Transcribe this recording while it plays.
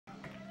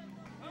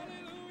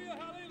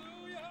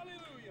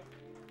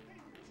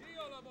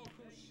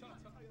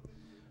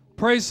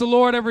Praise the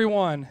Lord,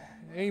 everyone.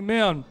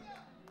 Amen.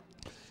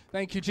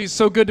 Thank you, Jesus.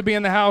 So good to be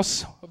in the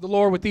house of the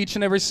Lord with each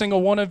and every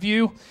single one of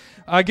you.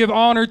 I give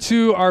honor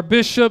to our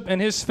bishop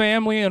and his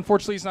family.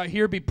 Unfortunately, he's not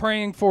here. Be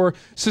praying for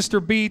Sister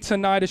B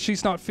tonight as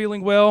she's not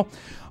feeling well.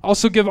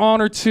 Also give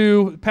honor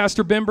to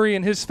Pastor Bembry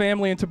and his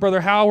family and to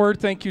Brother Howard.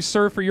 Thank you,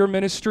 sir, for your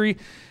ministry.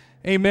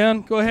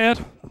 Amen. Go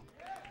ahead.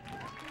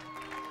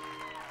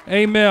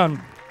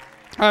 Amen.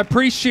 I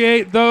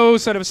appreciate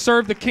those that have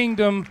served the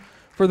kingdom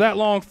for that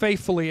long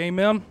faithfully.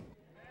 Amen.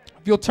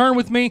 If you'll turn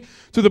with me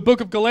to the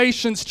book of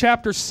Galatians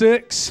chapter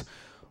 6,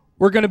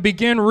 we're going to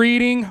begin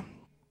reading,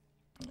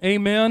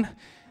 amen,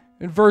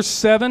 in verse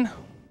 7.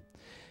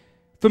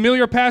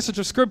 Familiar passage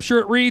of Scripture,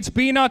 it reads,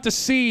 "Be not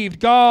deceived,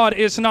 God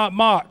is not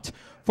mocked.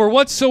 For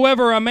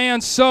whatsoever a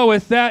man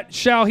soweth, that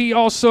shall he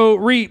also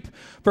reap.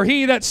 For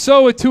he that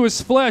soweth to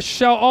his flesh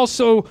shall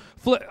also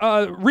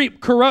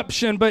reap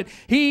corruption, but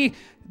he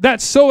that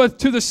soweth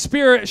to the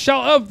Spirit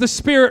shall of the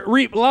Spirit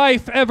reap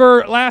life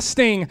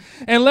everlasting.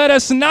 And let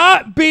us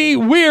not be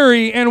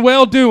weary in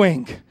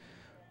well-doing."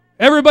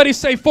 Everybody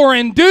say, "For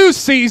in due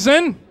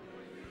season,"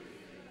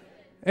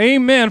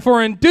 amen,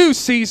 "for in due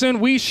season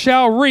we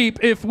shall reap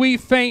if we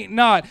faint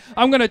not."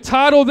 I'm going to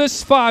title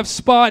this 5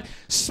 spot,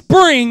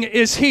 "Spring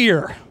is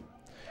Here."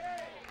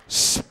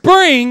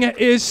 Spring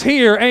is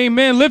here.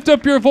 Amen. Lift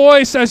up your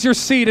voice as you're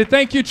seated.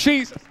 Thank you,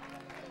 Jesus.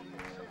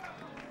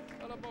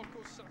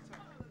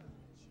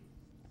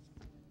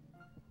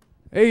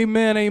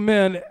 Amen,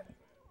 amen.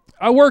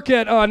 I work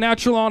at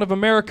Natural Lawn of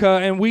America,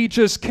 and we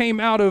just came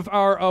out of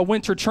our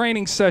winter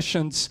training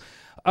sessions.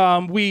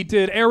 We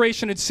did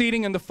aeration and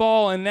seeding in the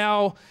fall, and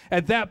now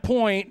at that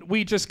point,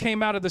 we just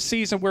came out of the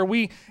season where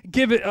we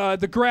give it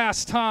the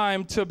grass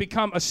time to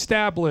become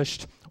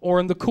established, or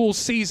in the cool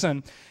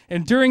season.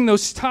 And during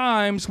those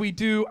times, we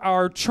do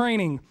our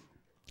training.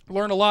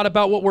 Learn a lot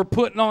about what we're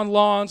putting on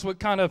lawns, what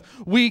kind of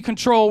weed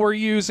control we're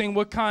using,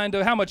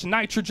 how much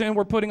nitrogen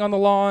we're putting on the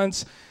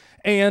lawns.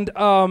 And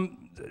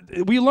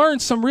we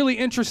learned some really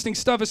interesting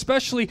stuff,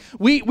 especially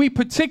we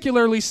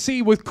particularly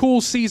see with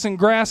cool season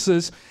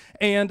grasses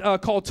and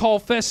called tall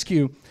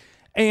fescue.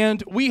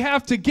 And we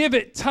have to give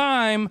it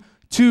time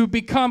to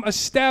become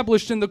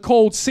established in the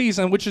cold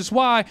season, which is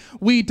why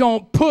we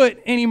don't put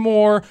any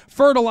more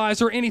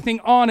fertilizer or anything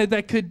on it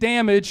that could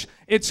damage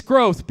its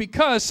growth.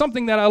 Because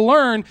something that I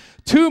learned,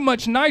 too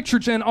much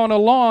nitrogen on a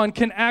lawn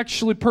can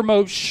actually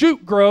promote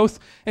shoot growth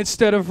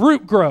instead of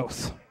root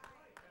growth.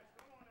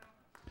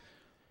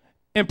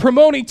 And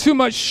promoting too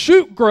much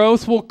shoot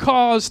growth will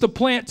cause the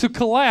plant to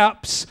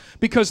collapse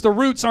because the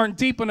roots aren't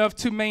deep enough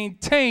to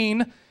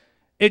maintain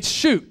its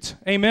shoot.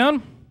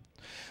 Amen?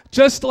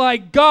 Just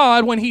like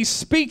God, when He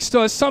speaks to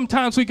us,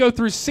 sometimes we go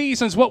through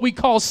seasons, what we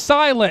call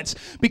silence.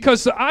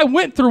 Because I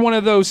went through one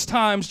of those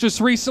times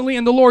just recently,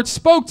 and the Lord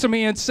spoke to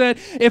me and said,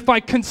 if I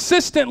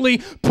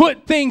consistently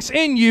put things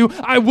in you,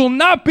 I will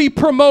not be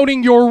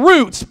promoting your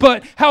roots,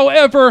 but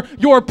however,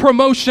 your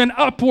promotion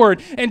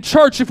upward. And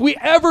church, if we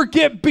ever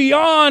get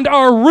beyond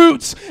our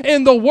roots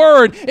in the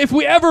Word, if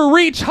we ever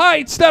reach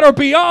heights that are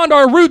beyond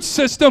our root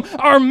system,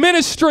 our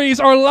ministries,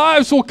 our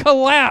lives will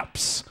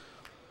collapse.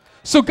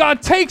 So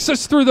God takes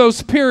us through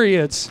those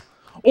periods,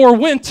 or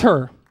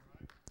winter.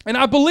 And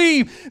I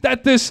believe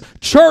that this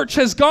church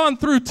has gone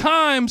through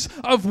times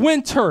of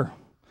winter,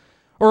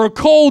 or a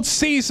cold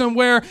season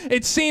where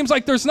it seems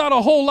like there's not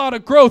a whole lot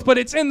of growth, but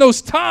it's in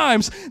those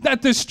times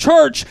that this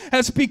church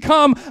has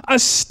become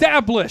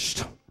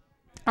established.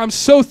 I'm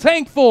so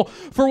thankful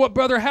for what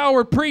Brother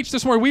Howard preached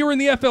this morning. We were in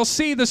the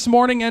FLC this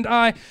morning, and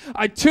I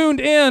tuned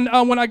in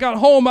when I got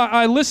home.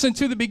 I listened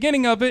to the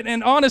beginning of it,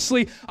 and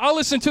honestly, I'll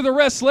listen to the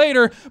rest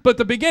later, but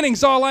the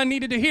beginning's all I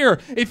needed to hear.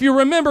 If you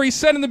remember, he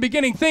said in the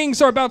beginning,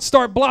 things are about to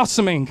start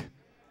blossoming.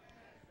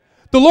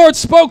 The Lord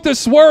spoke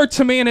this word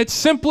to me, and it's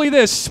simply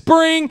this: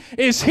 spring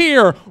is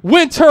here,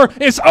 winter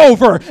is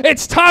over.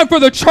 It's time for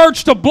the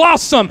church to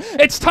blossom.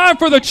 It's time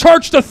for the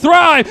church to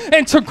thrive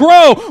and to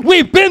grow.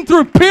 We've been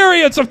through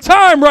periods of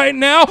time right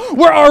now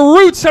where our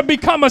roots have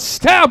become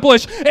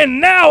established,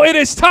 and now it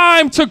is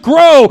time to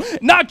grow,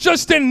 not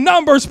just in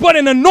numbers, but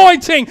in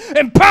anointing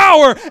and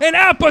power and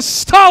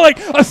apostolic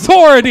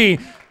authority.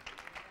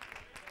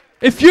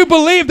 If you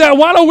believe that,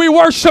 why don't we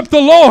worship the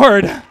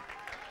Lord?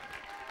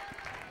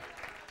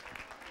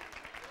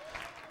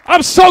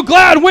 I'm so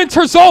glad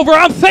winter's over.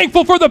 I'm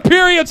thankful for the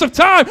periods of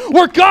time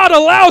where God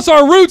allows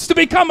our roots to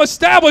become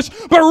established.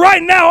 But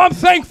right now, I'm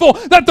thankful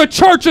that the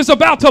church is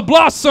about to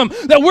blossom,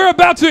 that we're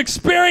about to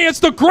experience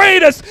the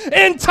greatest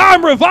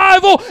end-time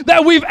revival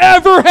that we've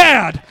ever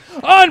had.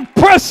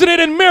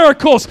 Unprecedented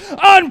miracles,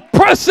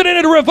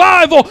 unprecedented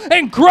revival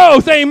and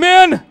growth.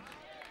 Amen.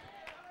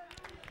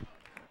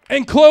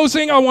 In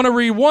closing, I want to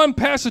read one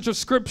passage of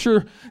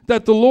Scripture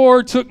that the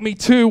Lord took me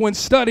to when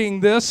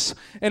studying this,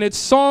 and it's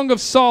Song of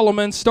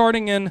Solomon,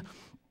 starting in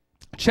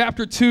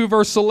chapter 2,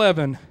 verse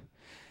 11.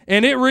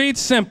 And it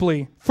reads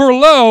simply, "For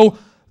lo,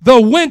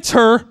 the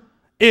winter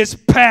is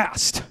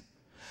past,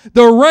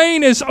 The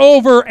rain is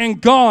over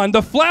and gone.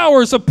 The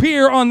flowers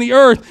appear on the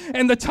earth,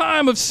 and the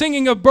time of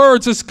singing of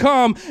birds is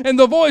come, and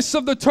the voice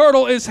of the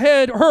turtle is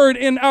heard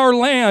in our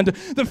land.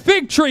 The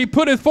fig tree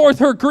putteth forth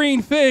her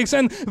green figs,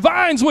 and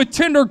vines with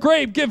tender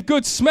grape give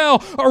good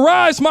smell.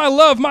 Arise, my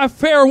love, my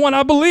fair one.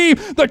 I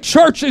believe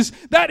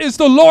that is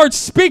the Lord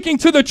speaking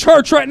to the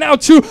church right now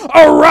to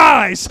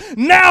arise.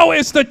 Now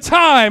is the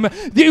time.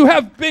 You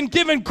have been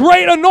given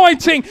great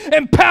anointing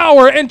and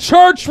power, and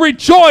church,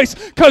 rejoice,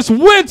 because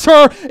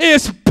winter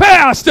is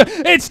past.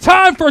 It's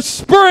time for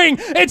spring.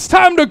 It's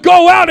time to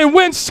go out and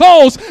win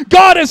souls.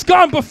 God has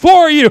gone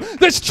before you.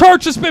 This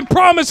church has been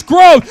promised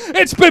growth.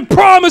 It's been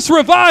promised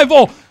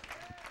revival.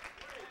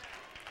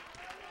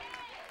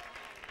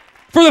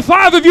 For the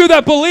 5 of you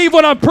that believe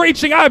when I'm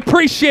preaching, I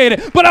appreciate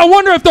it. But I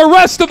wonder if the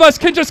rest of us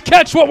can just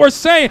catch what we're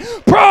saying.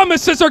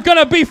 Promises are going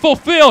to be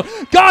fulfilled.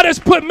 God has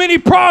put many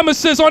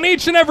promises on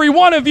each and every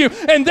one of you,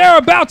 and they're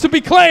about to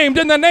be claimed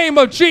in the name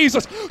of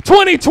Jesus.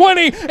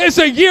 2020 is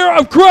a year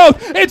of growth.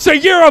 It's a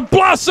year of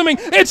blossoming.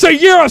 It's a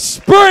year of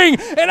spring,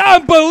 and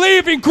I'm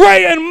believing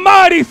great and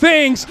mighty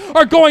things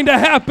are going to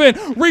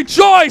happen.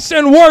 Rejoice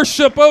and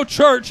worship, oh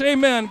church.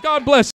 Amen. God bless you.